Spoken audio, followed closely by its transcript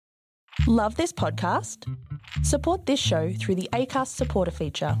Love this podcast? Support this show through the Acast supporter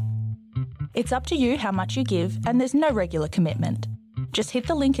feature. It's up to you how much you give, and there's no regular commitment. Just hit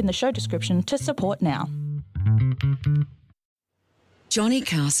the link in the show description to support now. Johnny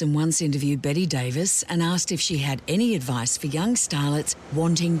Carson once interviewed Betty Davis and asked if she had any advice for young starlets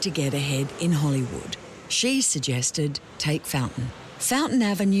wanting to get ahead in Hollywood. She suggested take Fountain. Fountain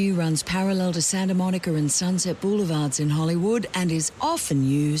Avenue runs parallel to Santa Monica and Sunset Boulevards in Hollywood and is often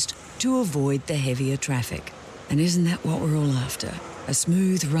used to avoid the heavier traffic. And isn't that what we're all after? A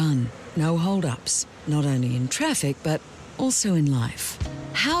smooth run, no hold-ups, not only in traffic but also in life.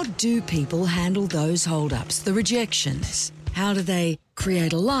 How do people handle those hold-ups, the rejections? How do they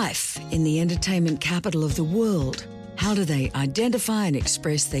create a life in the entertainment capital of the world? How do they identify and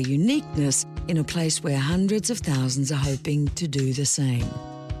express their uniqueness in a place where hundreds of thousands are hoping to do the same?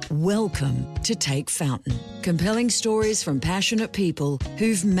 Welcome to Take Fountain. Compelling stories from passionate people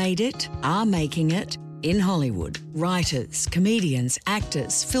who've made it, are making it, in Hollywood. Writers, comedians,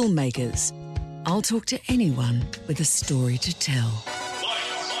 actors, filmmakers. I'll talk to anyone with a story to tell.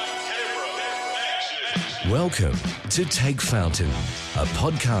 Welcome to Take Fountain, a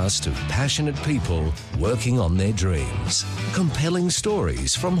podcast of passionate people working on their dreams. Compelling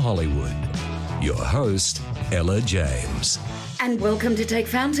stories from Hollywood. Your host, Ella James. And welcome to Take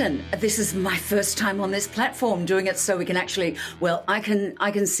Fountain. This is my first time on this platform doing it so we can actually, well, I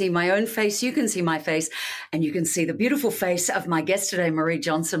can see my own face, you can see my face, and you can see the beautiful face of my guest today, Marie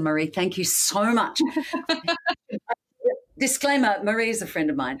Johnson. Marie, thank you so much. Disclaimer, Marie is a friend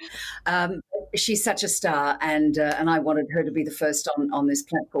of mine. She's such a star, and I wanted her to be the first on this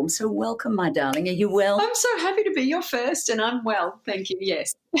platform. So welcome, my darling. Are you well? I'm so happy to be your first, and I'm well, thank you,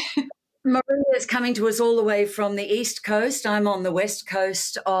 yes. Maria is coming to us all the way from the East Coast. I'm on the West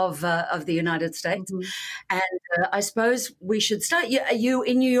Coast of the United States. Mm-hmm. And I suppose we should start. Are you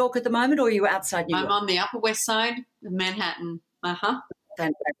in New York at the moment, or are you outside New York? I'm on the Upper West Side of Manhattan.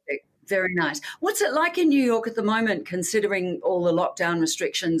 Fantastic. Very nice. What's it like in New York at the moment, considering all the lockdown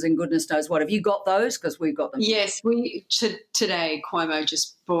restrictions and goodness knows what? Have you got those? Because we've got them. Yes, today Cuomo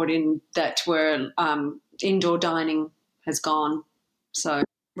just brought in that where indoor dining has gone. So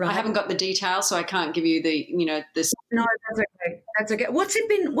right. I haven't got the details, so I can't give you this. No, that's okay. That's okay. What's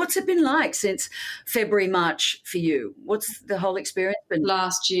it been like since February, March for you? What's the whole experience been?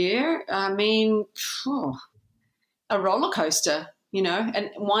 Last year, I mean, a roller coaster.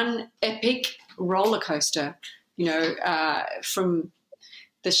 And one epic roller coaster, from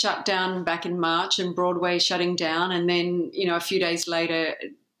the shutdown back in March and Broadway shutting down, and then, a few days later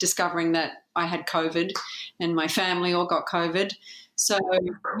discovering that I had COVID and my family all got COVID. So,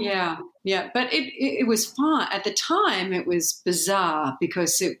 yeah. But it was fun. At the time, it was bizarre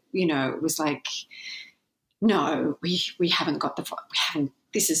because, it was like, no, we haven't got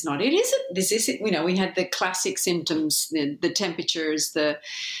this is not it, is it? This is it. We had the classic symptoms, the temperatures, the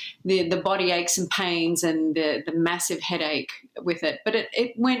body aches and pains, and the massive headache with it. But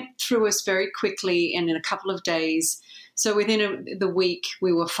it went through us very quickly and in a couple of days. So within the week,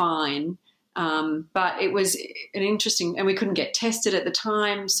 we were fine. But it was an interesting, and we couldn't get tested at the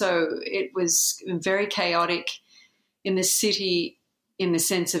time. So it was very chaotic in the city in the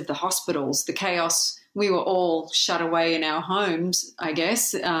sense of the hospitals, the chaos. We were all shut away in our homes, I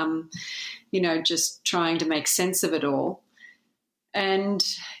guess, just trying to make sense of it all. And,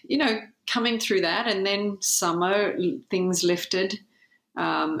 coming through that, and then summer, things lifted.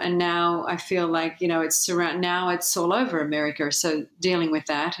 And now I feel like, now it's all over America. So dealing with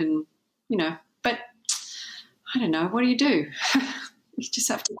that and, but I don't know. What do? You just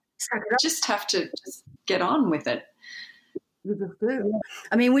have to get on with it. You just do.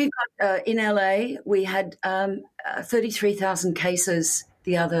 I mean, we've got in LA, we had 33,000 cases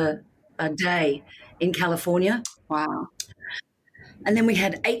the other day in California. Wow. And then we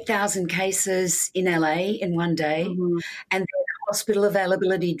had 8,000 cases in LA in one day. Mm-hmm. And then hospital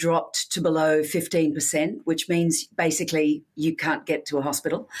availability dropped to below 15%, which means basically you can't get to a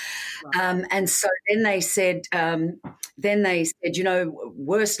hospital. Wow. And so then they said,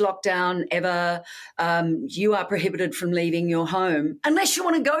 worst lockdown ever. You are prohibited from leaving your home unless you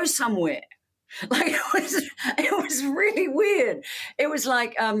want to go somewhere. Like it was really weird. It was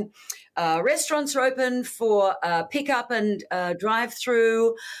like restaurants are open for pickup and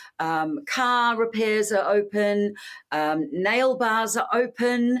drive-through. Car repairs are open. Nail bars are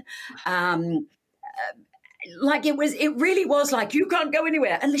open. It really was like you can't go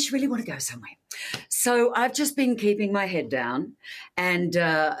anywhere unless you really want to go somewhere. So I've just been keeping my head down and,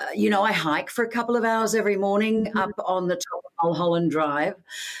 I hike for a couple of hours every morning up on the top of Mulholland Drive.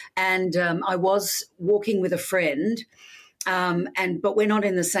 And I was walking with a friend But we're not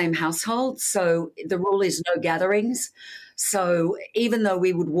in the same household, so the rule is no gatherings. So even though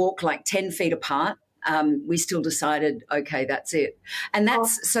we would walk like 10 feet apart, we still decided, okay, that's it. And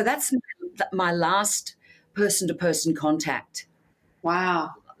that's my last person-to-person contact.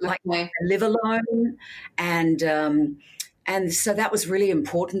 Wow. Like Okay. I live alone, and so that was really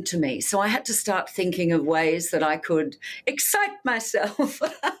important to me. So I had to start thinking of ways that I could excite myself,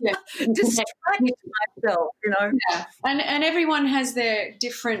 Yeah. distract myself, Yeah. And everyone has their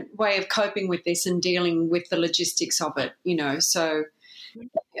different way of coping with this and dealing with the logistics of it, so,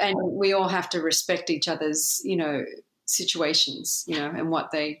 and we all have to respect each other's, situations, and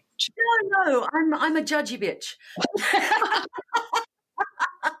what they. No, I'm a judgy bitch.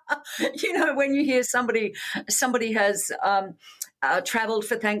 When you hear somebody has traveled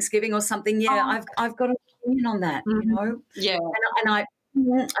for Thanksgiving or something, I've got an opinion on that, Yeah. and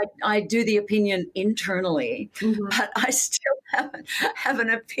I do the opinion internally, but I still have an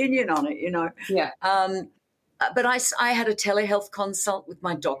opinion on it, Yeah. But I had a telehealth consult with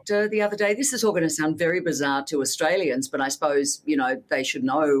my doctor the other day. This is all going to sound very bizarre to Australians, but I suppose, they should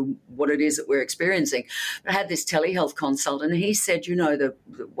know what it is that we're experiencing. But I had this telehealth consult, and he said,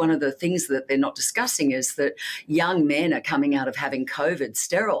 one of the things that they're not discussing is that young men are coming out of having COVID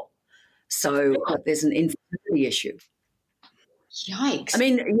sterile. So there's an infertility issue. Yikes. I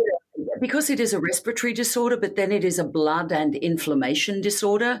mean, because it is a respiratory disorder, but then it is a blood and inflammation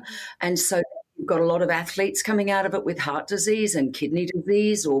disorder. And so you've got a lot of athletes coming out of it with heart disease and kidney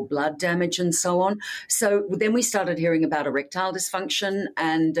disease or blood damage and so on. So then we started hearing about erectile dysfunction,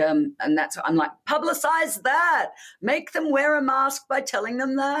 and that's, I'm like, publicize that. Make them wear a mask by telling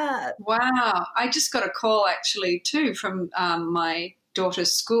them that. Wow. I just got a call actually too from my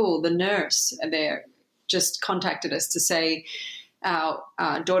daughter's school. The nurse there just contacted us to say our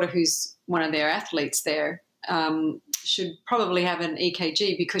daughter, who's one of their athletes there, should probably have an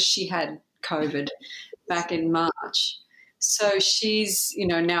EKG because she had COVID back in March. So she's,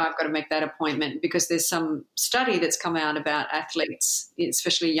 now I've got to make that appointment because there's some study that's come out about athletes,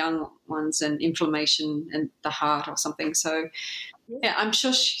 especially young ones, and inflammation in the heart or something. So, yeah, I'm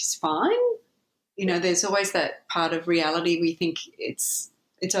sure she's fine. There's always that part of reality we think it's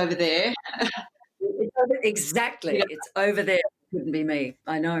over there. Exactly. Yeah. It's over there. It couldn't be me.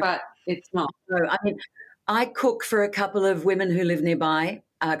 I know. But it's not. No, I mean, I cook for a couple of women who live nearby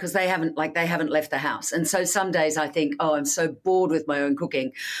because they haven't left the house. And so some days I think, I'm so bored with my own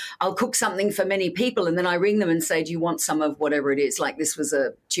cooking. I'll cook something for many people, and then I ring them and say, do you want some of whatever it is? Like this was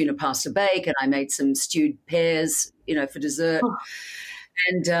a tuna pasta bake, and I made some stewed pears, for dessert. Oh.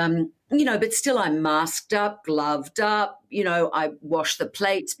 And, but still I'm masked up, gloved up, I wash the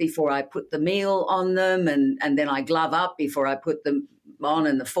plates before I put the meal on them, and then I glove up before I put them on,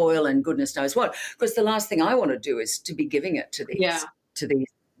 and the foil and goodness knows what, because the last thing I want to do is to be giving it to these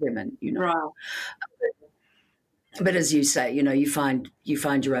women, Right. But as you say, you find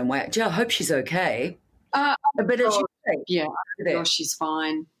your own way. I hope she's okay. But as you say, yeah, sure she's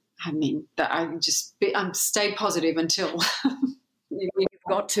fine. I mean, I'm stay positive until you've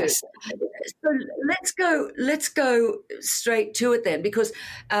got to. So let's go straight to it then, because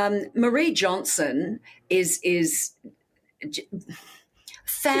Marie Johnson is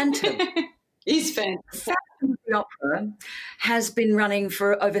Phantom. Is Phantom. Phantom of the Opera has been running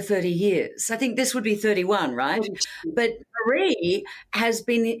for over 30 years. I think this would be 31, right? But Marie has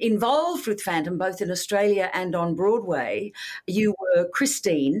been involved with Phantom both in Australia and on Broadway. You were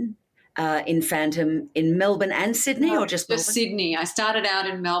Christine in Phantom in Melbourne and Sydney, or just Melbourne? Sydney. I started out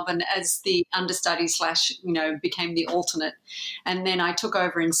in Melbourne as the understudy / became the alternate. And then I took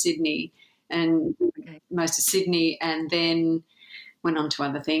over in Sydney and most of Sydney, and then went on to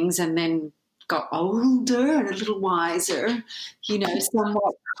other things, and then got older and a little wiser,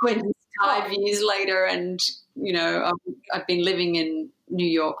 somewhat 25 years later. And, I've been living in New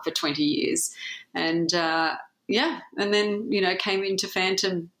York for 20 years. And, and then, came into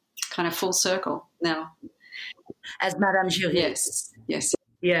Phantom kind of full circle now. As Madame Giry. Yes.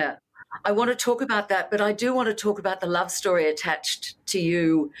 Yeah. I want to talk about that, but I do want to talk about the love story attached to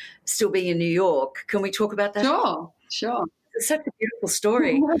you still being in New York. Can we talk about that? Sure. It's such a beautiful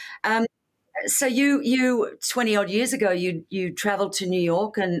story. So you 20 odd years ago, you traveled to New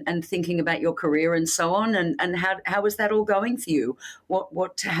York and thinking about your career and so on. And how was that all going for you?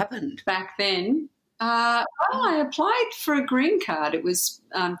 What happened? Back then, I applied for a green card. It was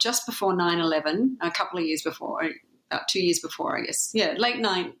just before 9/11, a couple of years before, about 2 years before, I guess. Yeah,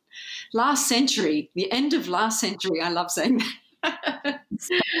 last century, the end of last century. I love saying that.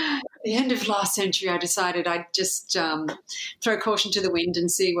 The end of last century, I decided I'd just throw caution to the wind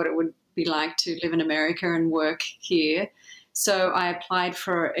and see what it would be like to live in America and work here. So I applied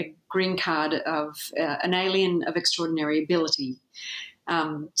for a green card of an alien of extraordinary ability.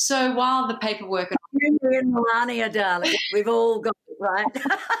 So while the paperwork... You and Melania, darling, we've all got it, right?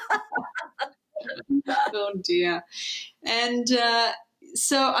 Oh, dear. And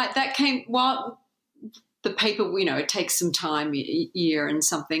so that came while the paper, it takes some time, a year and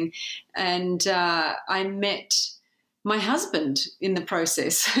something. And I met my husband in the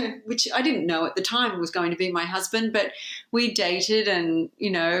process, which I didn't know at the time was going to be my husband, but we dated and,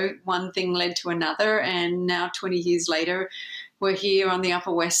 one thing led to another. And now 20 years later, we're here on the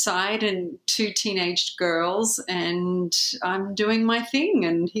Upper West Side and 2 teenage girls, and I'm doing my thing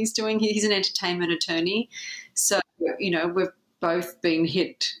and he's an entertainment attorney. So, we've both been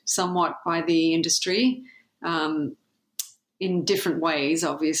hit somewhat by the industry in different ways,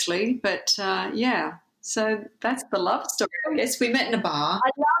 obviously. But, so that's the love story. I guess we met in a bar.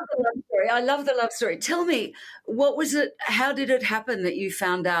 I love the love story. Tell me, what was it? How did it happen that you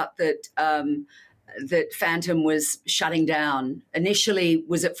found out that that Phantom was shutting down? Initially,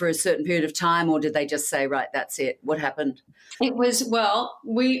 was it for a certain period of time, or did they just say, right, that's it? What happened? It was,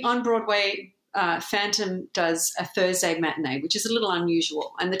 we on Broadway, Phantom does a Thursday matinee, which is a little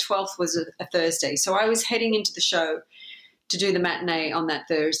unusual, and the 12th was a Thursday. So I was heading into the show to do the matinee on that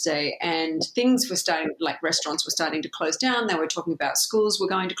Thursday, and things were starting, like restaurants were starting to close down. They were talking about schools were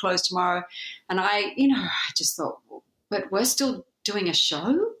going to close tomorrow. And I just thought, but we're still doing a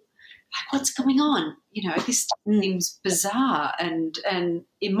show? Like, what's going on? This seems bizarre and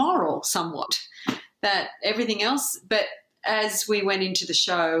immoral somewhat, that everything else. But as we went into the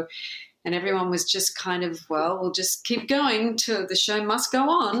show, and everyone was just kind of, we'll just keep going till the show must go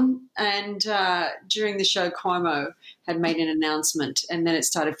on. And during the show, Cuomo had made an announcement, and then it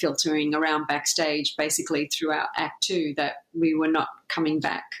started filtering around backstage basically throughout Act 2 that we were not coming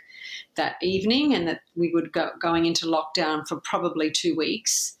back that evening and that we would going into lockdown for probably 2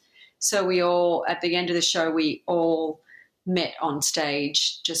 weeks. So we all, at the end of the show, we all met on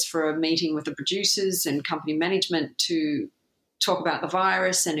stage just for a meeting with the producers and company management to talk about the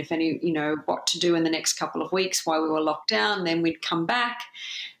virus and if any, what to do in the next couple of weeks while we were locked down. Then we'd come back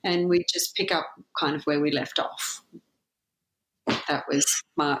and we'd just pick up kind of where we left off. That was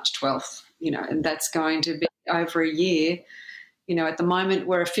March 12th, and that's going to be over a year. At the moment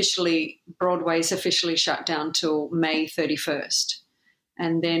Broadway's officially shut down till May 31st.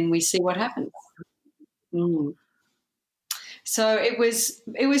 And then we see what happens. So it was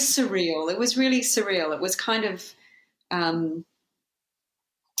surreal. It was really surreal. It was kind of,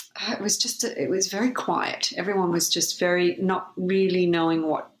 it was very quiet. Everyone was just very not really knowing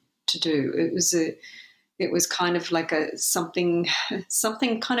what to do. It was kind of like something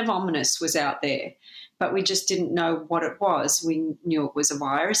kind of ominous was out there, but we just didn't know what it was. We knew it was a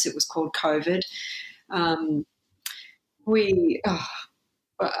virus. It was called COVID.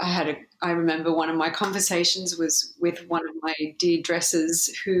 I remember one of my conversations was with one of my dear dressers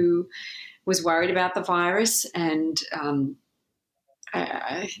who was worried about the virus, and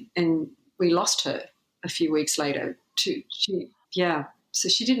we lost her a few weeks later. So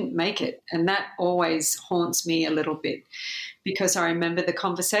she didn't make it, and that always haunts me a little bit because I remember the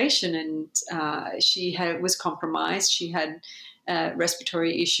conversation, and she was compromised. She had a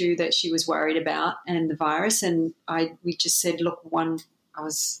respiratory issue that she was worried about, and the virus, and we just said, look,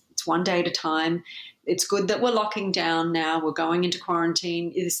 it's one day at a time. It's good that we're locking down now. We're going into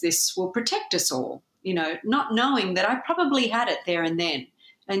quarantine. This will protect us all, not knowing that I probably had it there and then,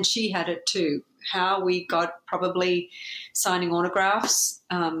 and she had it too. How we got probably signing autographs,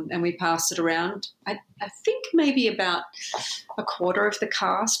 and we passed it around. I think maybe about a quarter of the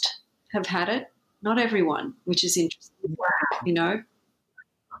cast have had it. Not everyone, which is interesting. Wow.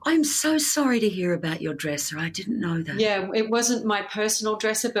 I'm so sorry to hear about your dresser. I didn't know that. Yeah, it wasn't my personal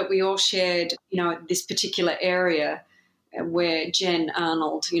dresser, but we all shared, this particular area where Jen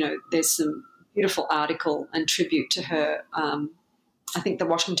Arnold, there's some beautiful article and tribute to her. I think the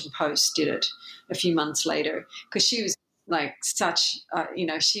Washington Post did it a few months later because she was like such,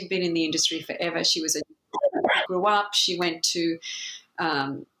 she'd been in the industry forever. She grew up. She went to,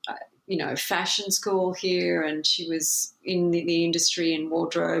 fashion school here, and she was in the industry in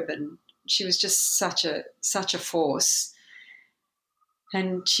wardrobe, and she was just such a force.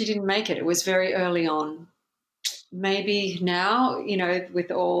 And she didn't make it. It was very early on. Maybe now,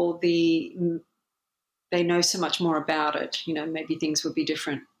 with all they know so much more about it, maybe things would be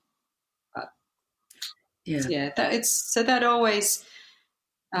different. But that always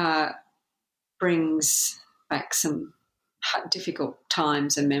brings back some difficult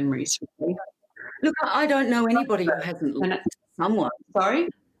times and memories. Look, I don't know anybody who hasn't lost someone. Sorry?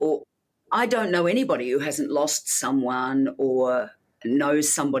 Or I don't know anybody who hasn't lost someone or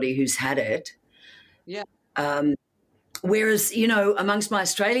knows somebody who's had it. Yeah. Whereas, you know, amongst my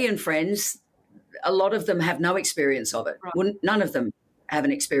Australian friends, a lot of them have no experience of it. Right. Well, none of them have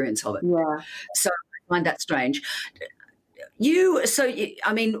an experience of it. Yeah. So I find that strange.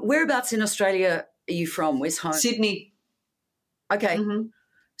 I mean, whereabouts in Australia are you from? Where's home? Sydney. Okay. Mm-hmm.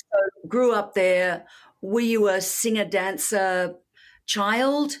 So grew up there. Were you a singer, dancer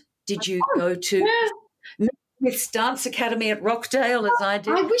child? Did you go to Smith's Dance Academy at Rockdale as I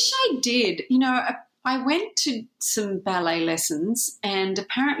did? I wish I did. You know, I went to some ballet lessons, and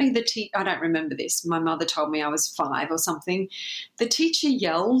apparently I don't remember this. My mother told me I was 5 or something. The teacher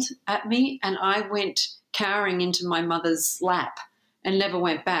yelled at me, and I went cowering into my mother's lap and never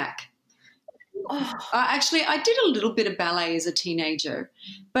went back. Oh. I did a little bit of ballet as a teenager,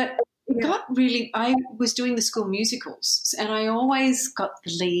 but I was doing the school musicals, and I always got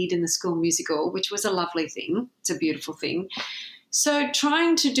the lead in the school musical, which was a lovely thing. It's a beautiful thing. So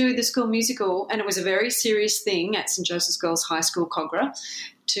trying to do the school musical, and it was a very serious thing at St. Joseph's Girls High School, Cogra,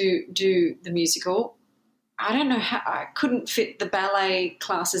 to do the musical. I don't know how I couldn't fit the ballet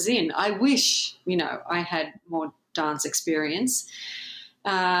classes in. I wish, you know, I had more dance experience.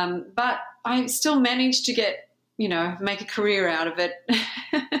 But I still managed to get, you know, make a career out of it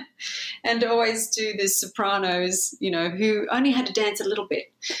and always do the sopranos, you know, who only had to dance a little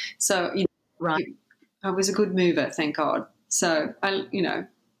bit. So, you know, Right. I was a good mover, thank God. So I, you know,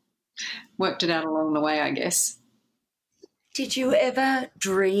 worked it out along the way, I guess. Did you ever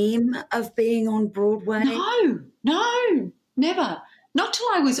dream of being on Broadway? No, never. Not till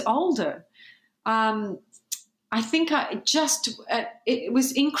I was older. I think it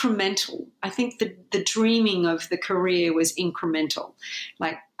was incremental. I think the dreaming of the career was incremental.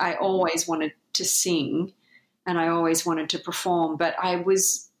 Like I always wanted to sing and I always wanted to perform, but I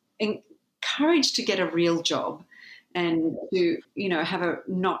was encouraged to get a real job and to, you know,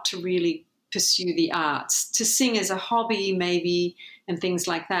 not to really pursue the arts, to sing as a hobby maybe and things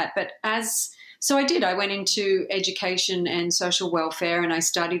like that. But so I did. I went into education and social welfare, and I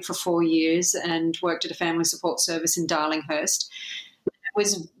studied for 4 years and worked at a family support service in Darlinghurst. It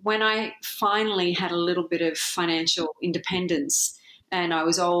was when I finally had a little bit of financial independence and I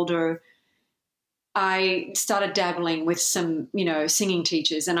was older, I started dabbling with some, you know, singing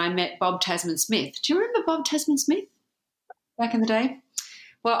teachers, and I met Bob Tasman Smith. Do you remember Bob Tasman Smith back in the day?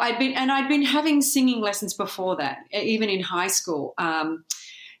 Well, I'd been having singing lessons before that, even in high school.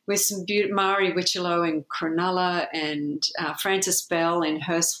 With some Mari Wichelo in Cronulla and Frances Bell in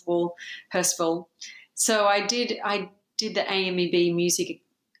Hurstville. So I did the AMEB Music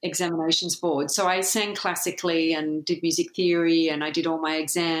Examinations Board. So I sang classically and did music theory, and I did all my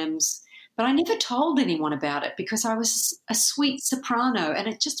exams. But I never told anyone about it because I was a sweet soprano and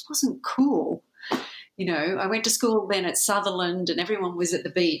it just wasn't cool. You know, I went to school then at Sutherland and everyone was at the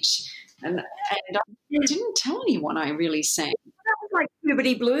beach, and I didn't tell anyone I really sang. That was like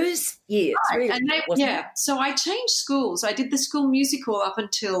puberty blues years, Right. really, So I changed schools. I did the school musical up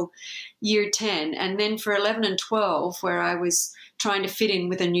until year 10, and then for 11 and 12, where I was trying to fit in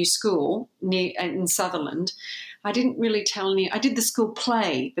with a new school in Sutherland, I didn't really tell any. I did the school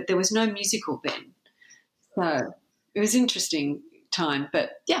play, but there was no musical then. So it was an interesting time,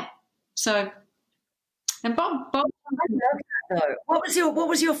 but yeah. So, and Bob. I love that, though. What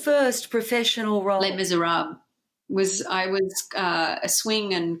was your first professional role? Les Miserables. I was a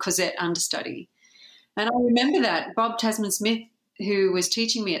swing and Cosette understudy. And I remember that Bob Tasman Smith, who was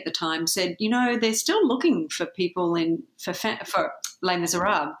teaching me at the time, said, you know, they're still looking for people for Les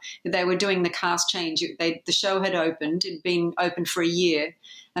Miserables. They were doing the cast change. The show had opened. It had been open for a year,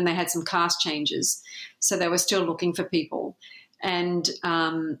 and they had some cast changes. So they were still looking for people. And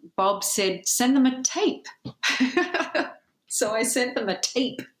Bob said, send them a tape. So I sent them a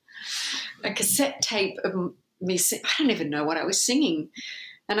tape, a cassette tape of me. I don't even know what I was singing.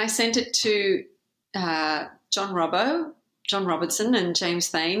 And I sent it to John Robertson and James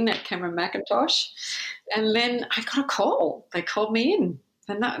Thane at Cameron McIntosh. And then I got a call. They called me in.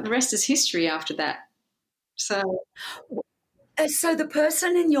 And the rest is history after that. So the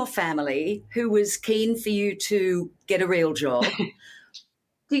person in your family who was keen for you to get a real job,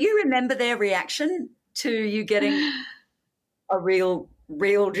 do you remember their reaction to you getting a real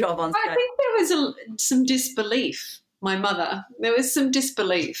job on stage? I think there was some disbelief. My mother, there was some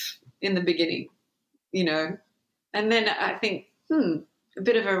disbelief in the beginning, you know. And then I think, a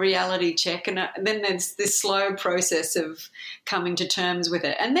bit of a reality check. And then there's this slow process of coming to terms with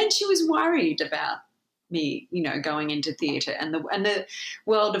it. And then she was worried about me, you know, going into theatre and the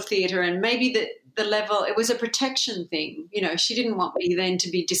world of theatre, and maybe the level, it was a protection thing. You know, she didn't want me then to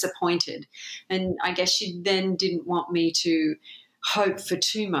be disappointed. And I guess she then didn't want me to hope for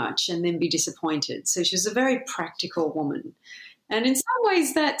too much and then be disappointed. So she was a very practical woman. And in some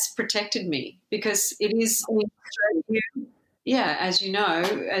ways that's protected me, because it is, yeah, as you know,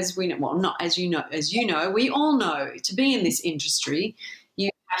 as we know, well, not as you know, we all know, to be in this industry, you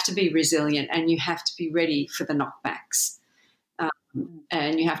have to be resilient and you have to be ready for the knockbacks.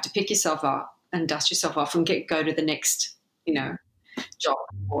 And you have to pick yourself up and dust yourself off and go to the next, job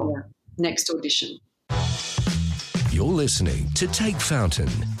or next audition. You're listening to Take Fountain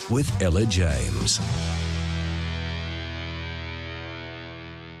with Ella James.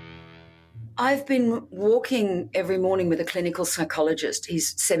 I've been walking every morning with a clinical psychologist.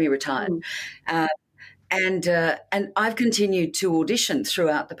 He's semi-retired. And I've continued to audition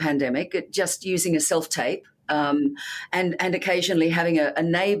throughout the pandemic, just using a self-tape, and occasionally having a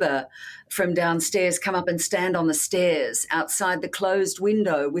neighbour from downstairs come up and stand on the stairs outside the closed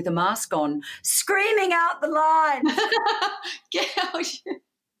window with a mask on, screaming out the line. Get out.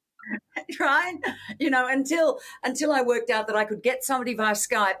 Right? Until I worked out that I could get somebody via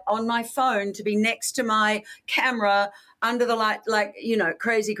Skype on my phone to be next to my camera under the light,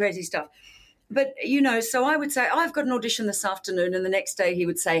 crazy, crazy stuff. But, so I would say, I've got an audition this afternoon. And the next day he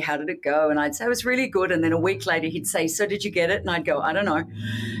would say, how did it go? And I'd say, it was really good. And then a week later he'd say, so did you get it? And I'd go, I don't know.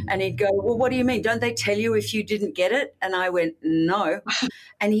 And he'd go, well, what do you mean? Don't they tell you if you didn't get it? And I went, no.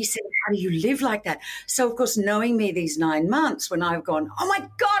 And he said, how do you live like that? So, of course, knowing me these 9 months, when I've gone, oh, my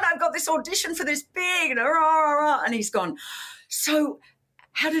God, I've got this audition for this big, and he's gone, so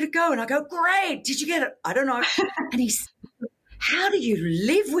how did it go? And I go, great. Did you get it? I don't know. And he said, how do you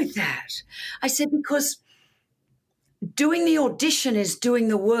live with that? I said, because doing the audition is doing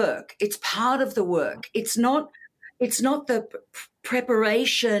the work. It's part of the work. It's not the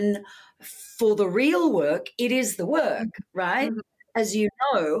preparation for the real work. It is the work, right? Mm-hmm. As you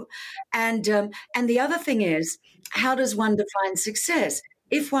know. And the other thing is, how does one define success?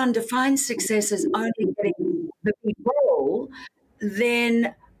 If one defines success as only getting the big role,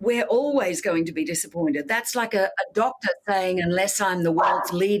 then we're always going to be disappointed. That's like a doctor saying, unless I'm the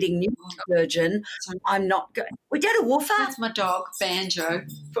world's leading neurosurgeon, I'm not going. We did a woofer. That's my dog, Banjo,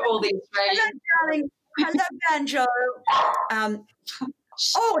 for all the Australians. Hello, darling. Hello, Banjo.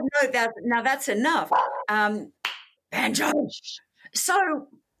 Now that's enough. Banjo. So,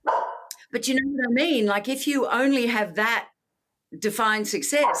 but you know what I mean? Like, if you only have that define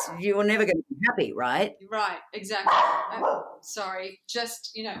success, you're never going to be happy, right? Right, exactly. Sorry,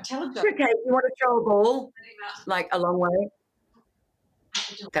 just, tell a joke. Okay, you want to throw a ball, like a long way?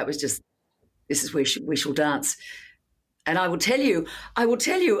 That was just, this is where we shall dance. And I will tell you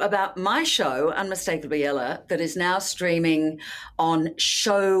about my show, Unmistakably Ella, that is now streaming on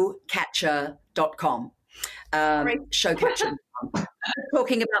showcatcher.com. Showcatcher. I'm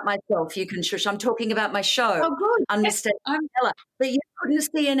talking about myself. You can shush. I'm talking about my show. Oh, good. Understanding Ella. But you couldn't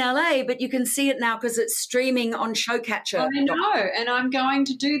see in LA, but you can see it now because it's streaming on Showcatcher. I know, and I'm going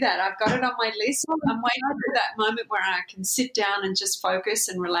to do that. I've got it on my list. I'm waiting for that moment where I can sit down and just focus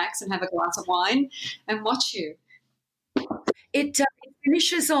and relax and have a glass of wine and watch you. It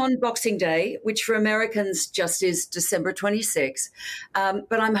finishes on Boxing Day, which for Americans just is December 26th.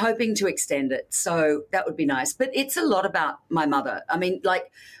 But I'm hoping to extend it. So that would be nice. But it's a lot about my mother. I mean, she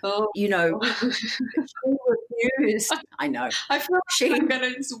refused. I know. I feel like I'm going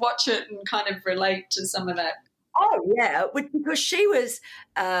to watch it and kind of relate to some of that. Oh, yeah, because she was,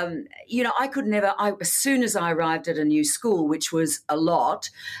 I could never, as soon as I arrived at a new school, which was a lot,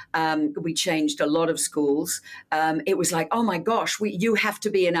 we changed a lot of schools, it was like, oh, my gosh, you have to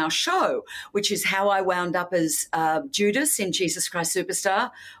be in our show, which is how I wound up as Judas in Jesus Christ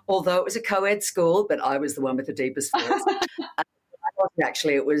Superstar, although it was a co-ed school, but I was the one with the deepest voice.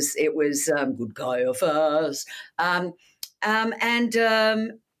 Actually, it was Good Guy of Us.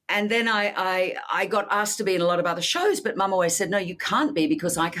 And then I got asked to be in a lot of other shows, but Mum always said, no, you can't be,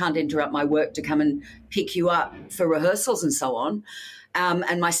 because I can't interrupt my work to come and pick you up for rehearsals and so on.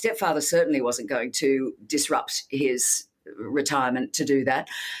 And my stepfather certainly wasn't going to disrupt his retirement to do that.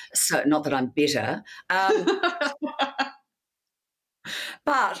 So not that I'm bitter.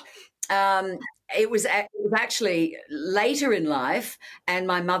 But it was actually later in life, and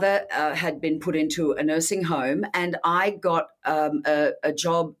my mother had been put into a nursing home, and I got a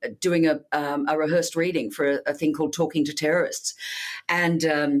job doing a rehearsed reading for a thing called Talking to Terrorists, and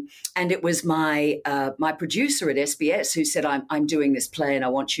it was my producer at SBS who said, I'm doing this play and I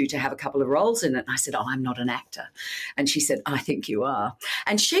want you to have a couple of roles in it. And I said, oh, I'm not an actor. And she said, I think you are.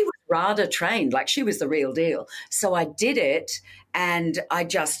 And she was RADA trained, like she was the real deal. So I did it. And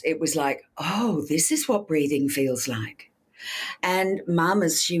it was like, oh, oh, this is what breathing feels like. And Mum,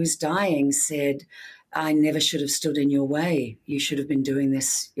 as she was dying, said, I never should have stood in your way. You should have been doing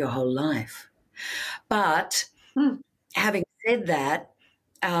this your whole life. But having said that,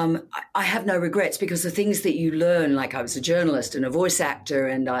 I have no regrets, because the things that you learn, like I was a journalist and a voice actor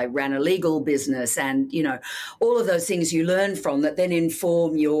and I ran a legal business, and, you know, all of those things you learn from that then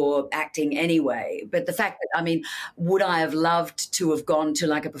inform your acting anyway. But the fact that, I mean, would I have loved to have gone to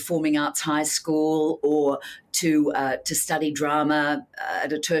like a performing arts high school, or to study drama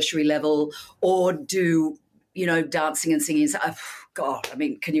at a tertiary level, or do, you know, dancing and singing? Oh, God, I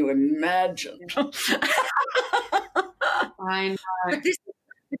mean, can you imagine? I know. But this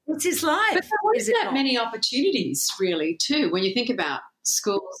is life. But there wasn't that many opportunities, really, too, when you think about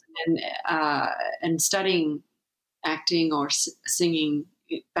schools and studying acting or singing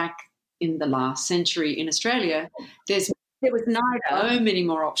back in the last century in Australia. There was neither. So many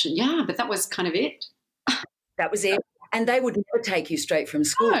more options. Yeah, but that was kind of it. That was it. And they would never take you straight from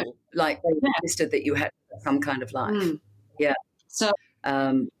school. No. Like, they insisted that you had some kind of life. Yeah. So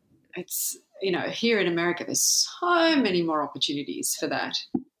it's, you know, here in America, there's so many more opportunities for that,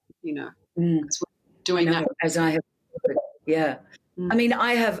 you know. Doing that. As I have, yeah. I mean,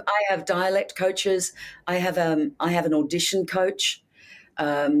 I have dialect coaches. I have an audition coach.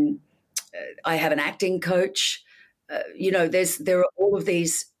 I have an acting coach. You know, there are all of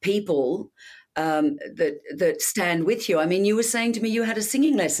these people that stand with you. I mean, you were saying to me you had a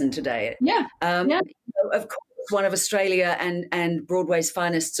singing lesson today. Yeah. You know, of course, one of Australia and Broadway's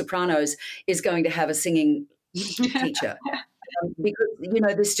finest sopranos is going to have a singing teacher. Because, you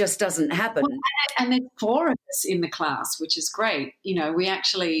know, this just doesn't happen. Well, and there's 4 of us in the class, which is great. You know,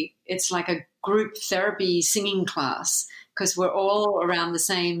 it's like a group therapy singing class, because we're all around the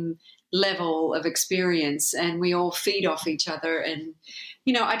same level of experience and we all feed off each other. And,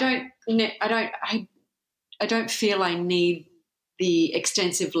 you know, I don't feel I need the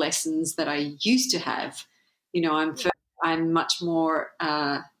extensive lessons that I used to have. You know, I'm much more,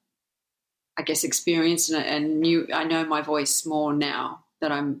 I guess, experienced and new. I know my voice more now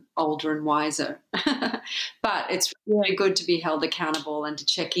that I'm older and wiser. But it's really good to be held accountable and to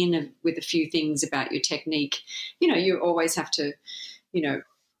check in with a few things about your technique. You know, you always have to, you know,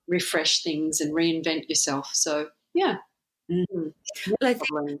 refresh things and reinvent yourself. So, yeah. Mm-hmm. Well, I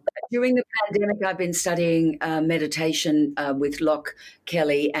think during the pandemic, I've been studying meditation with Locke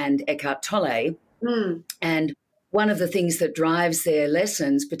Kelly and Eckhart Tolle. And one of the things that drives their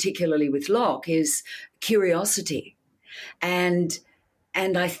lessons, particularly with Locke, is curiosity. And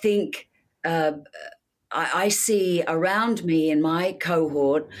I think I see around me in my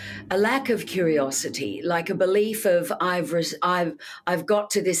cohort a lack of curiosity, like a belief of I've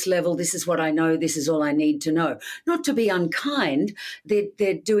got to this level, this is what I know, this is all I need to know. Not to be unkind,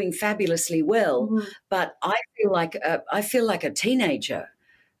 they're doing fabulously well, but I feel like a teenager.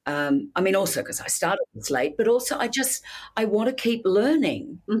 I mean, also because I started this late, but also I want to keep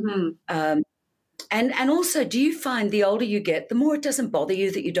learning. And also, do you find the older you get, the more it doesn't bother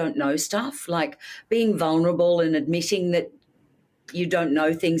you that you don't know stuff? Like being vulnerable and admitting that you don't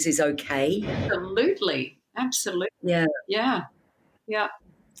know things is okay? Absolutely. Yeah.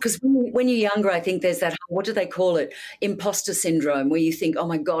 Because when you're younger, I think there's that, what do they call it, imposter syndrome, where you think, oh,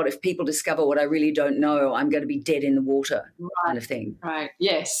 my God, if people discover what I really don't know, I'm going to be dead in the water, kind of thing. Right.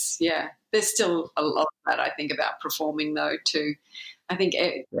 Yes. Yeah. There's still a lot of that, I think, about performing, though, too. I think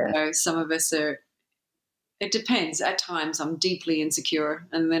you know, some of us are, it depends. At times I'm deeply insecure,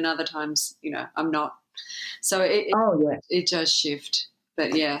 and then other times, you know, I'm not. So it does shift.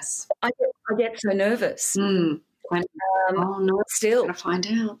 But yes. I get so nervous. Oh, no, still. I'm going to find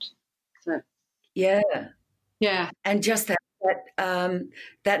out. But, yeah. And just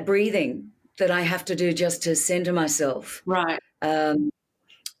that breathing that I have to do just to center myself. Right. And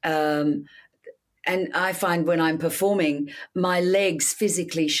I find when I'm performing, my legs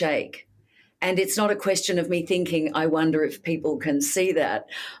physically shake. And it's not a question of me thinking, I wonder if people can see that.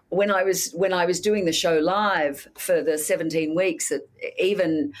 When I was doing the show live for the 17 weeks,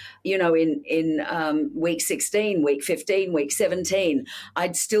 even, you know, in week 16, week 15, week 17,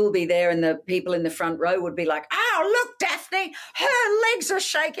 I'd still be there and the people in the front row would be like, oh, look, Daphne, her legs are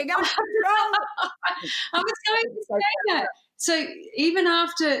shaking. Oh, no. I was going to say that. So even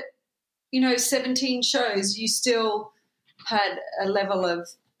after, you know, 17 shows, you still had a level of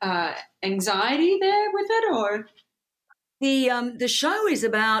anxiety there with it, or the show is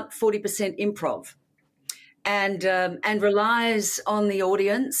about 40% improv, and relies on the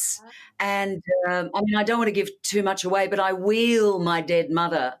audience. And I mean, I don't want to give too much away, but I wheel my dead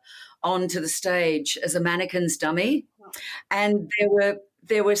mother onto the stage as a mannequin's dummy, and there were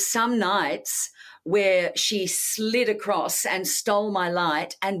there were some nights where she slid across and stole my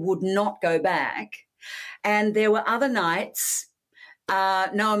light and would not go back. And there were other nights,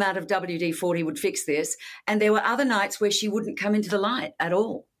 no amount of WD-40 would fix this, and there were other nights where she wouldn't come into the light at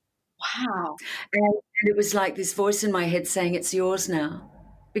all. Wow. And it was like this voice in my head saying, it's yours now.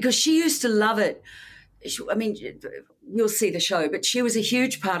 Because she used to love it. I mean, you'll see the show, but she was a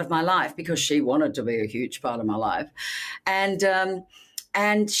huge part of my life because she wanted to be a huge part of my life.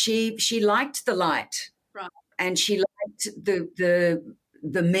 And she liked the light. Right. And she liked the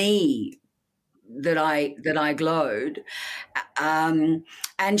me that I glowed. And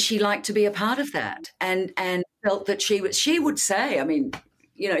she liked to be a part of that and felt that she would say, I mean,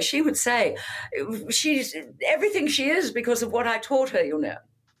 you know, she would say she's everything she is because of what I taught her, you know.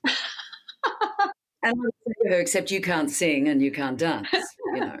 And I would say to her, except you can't sing and you can't dance,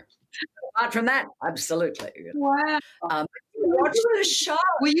 you know. Apart from that, absolutely. You know. Wow. Watch the show.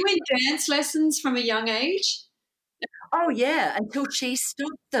 Were you in dance lessons from a young age? Oh, yeah, until she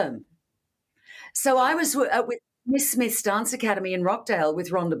stopped them. So I was with Miss Smith's Dance Academy in Rockdale with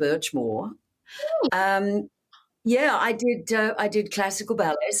Rhonda Birchmore. Yeah, I did classical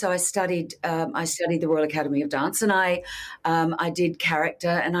ballet. So I studied the Royal Academy of Dance, and I did character,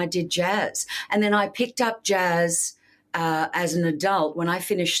 and I did jazz, and then I picked up jazz as an adult. When I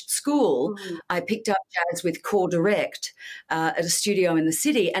finished school, I picked up jazz with Core Direct at a studio in the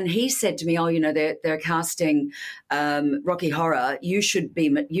city, and he said to me, "Oh, you know, they're casting Rocky Horror. You should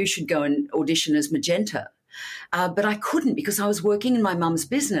go and audition as Magenta." But I couldn't because I was working in my mum's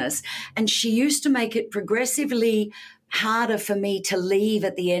business, and she used to make it progressively harder for me to leave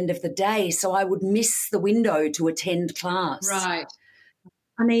at the end of the day, so I would miss the window to attend class. Right.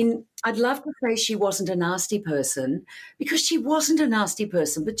 I mean, I'd love to say she wasn't a nasty person because she wasn't a nasty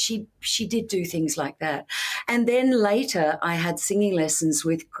person, but she did do things like that. And then later I had singing lessons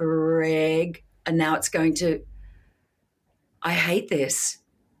with Greg, and now it's going to – I hate this.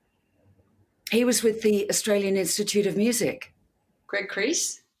 He was with the Australian Institute of Music. Greg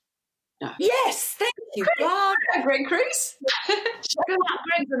Crease? No. Yes, thank you, God. Greg Crease?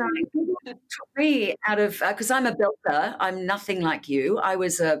 Greg took me out of because I'm a belter. I'm nothing like you. I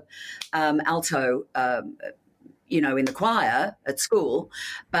was a alto, you know, in the choir at school,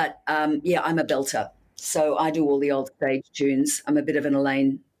 but yeah, I'm a belter. So I do all the old stage tunes. I'm a bit of an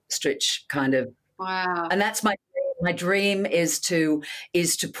Elaine Stritch kind of. Wow. And that's my dream. My dream is to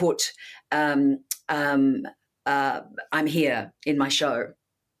put I'm here in my show.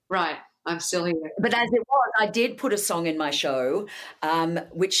 Right. I'm still here. But as it was, I did put a song in my show,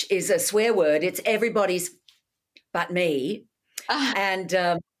 which is a swear word. It's everybody's but me. And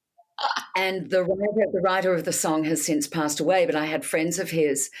the writer of the song has since passed away, but I had friends of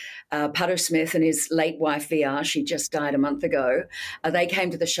his, Putter Smith and his late wife, VR, she just died a month ago. They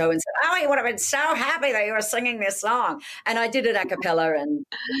came to the show and said, "Oh, you would have been so happy that you were singing this song." And I did it a cappella, and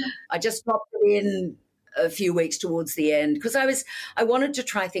I just dropped it in a few weeks towards the end because I wanted to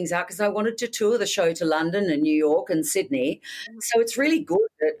try things out because I wanted to tour the show to London and New York and Sydney. So it's really good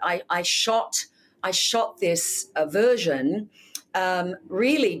that I shot this version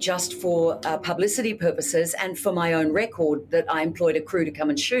really just for publicity purposes and for my own record, that I employed a crew to come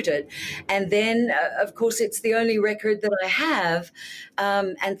and shoot it. And then, of course, it's the only record that I have.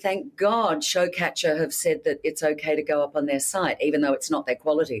 And thank God Showcatcher have said that it's okay to go up on their site, even though it's not their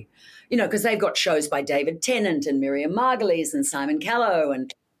quality. You know, because they've got shows by David Tennant and Miriam Margolyes and Simon Callow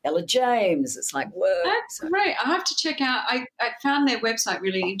and Ella James. It's like, whoa. That's great. I have to check out. I found their website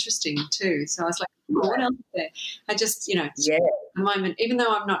really interesting too. So I was like, what else is there? I just, you know, at the moment, even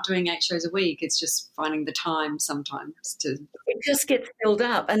though I'm not doing 8 shows a week, it's just finding the time sometimes to. It just gets filled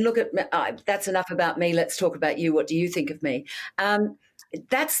up. And look at that's enough about me. Let's talk about you. What do you think of me?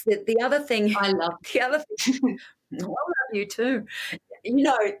 That's the other thing. I love the other thing. I love you too. You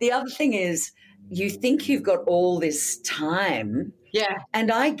know, the other thing is you think you've got all this time. Yeah.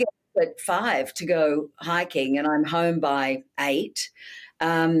 And I get up at 5 to go hiking and I'm home by 8.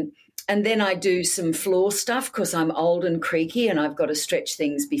 And then I do some floor stuff because I'm old and creaky and I've got to stretch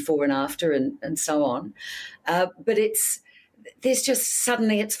things before and after and so on. But there's just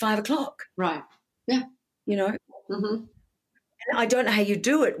suddenly it's 5 o'clock. Right. Yeah. You know? Mm-hmm. And I don't know how you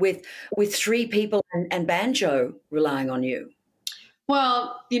do it with 3 people and banjo relying on you.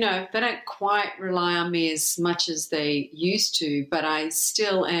 Well, you know, they don't quite rely on me as much as they used to, but I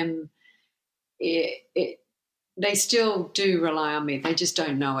still am. They still do rely on me. They just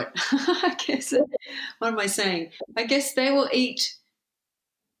don't know it. I guess. What am I saying? I guess they will eat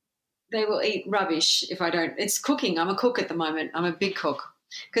rubbish if I don't. It's cooking. I'm a cook at the moment. I'm a big cook.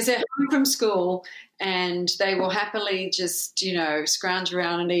 because they're home from school and they will happily just, scrounge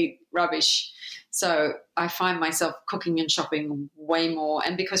around and eat rubbish. So I find myself cooking and shopping way more.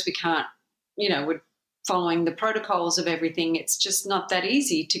 And because we can't, we're following the protocols of everything, it's just not that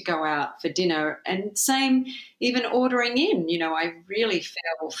easy to go out for dinner. And same, even ordering in, I really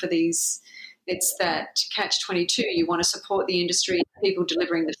feel for these. It's that catch-22. You want to support the industry, people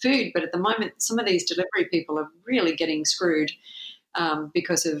delivering the food, but at the moment, some of these delivery people are really getting screwed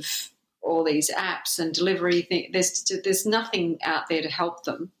because of all these apps and delivery things. There's nothing out there to help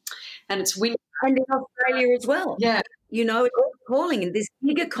them, and it's windy. And in Australia as well. Yeah, it's all calling in this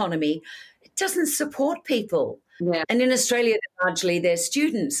gig economy. It doesn't support people. Yeah. And in Australia, largely they're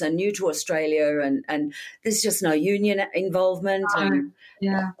students and new to Australia, and there's just no union involvement.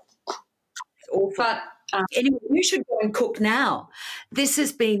 Yeah. But anyway, you should go and cook now. This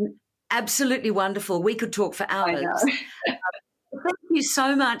has been absolutely wonderful. We could talk for hours. Thank you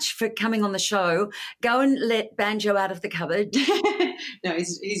so much for coming on the show. Go and let Banjo out of the cupboard. No,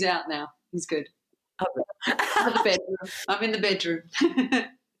 he's out now. He's good. I'm in the bedroom.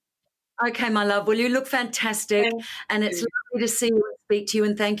 Okay, my love. Well, you look fantastic, and it's lovely to see you and speak to you,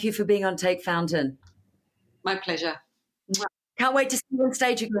 and thank you for being on Take Fountain. My pleasure. Can't wait to see you on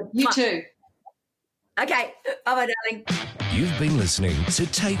stage again. You too. Okay. Bye-bye, darling. You've been listening to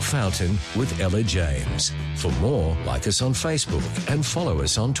Take Fountain with Ella James. For more, like us on Facebook and follow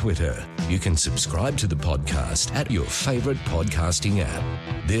us on Twitter. You can subscribe to the podcast at your favourite podcasting app.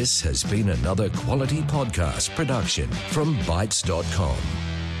 This has been another quality podcast production from Bytes.com.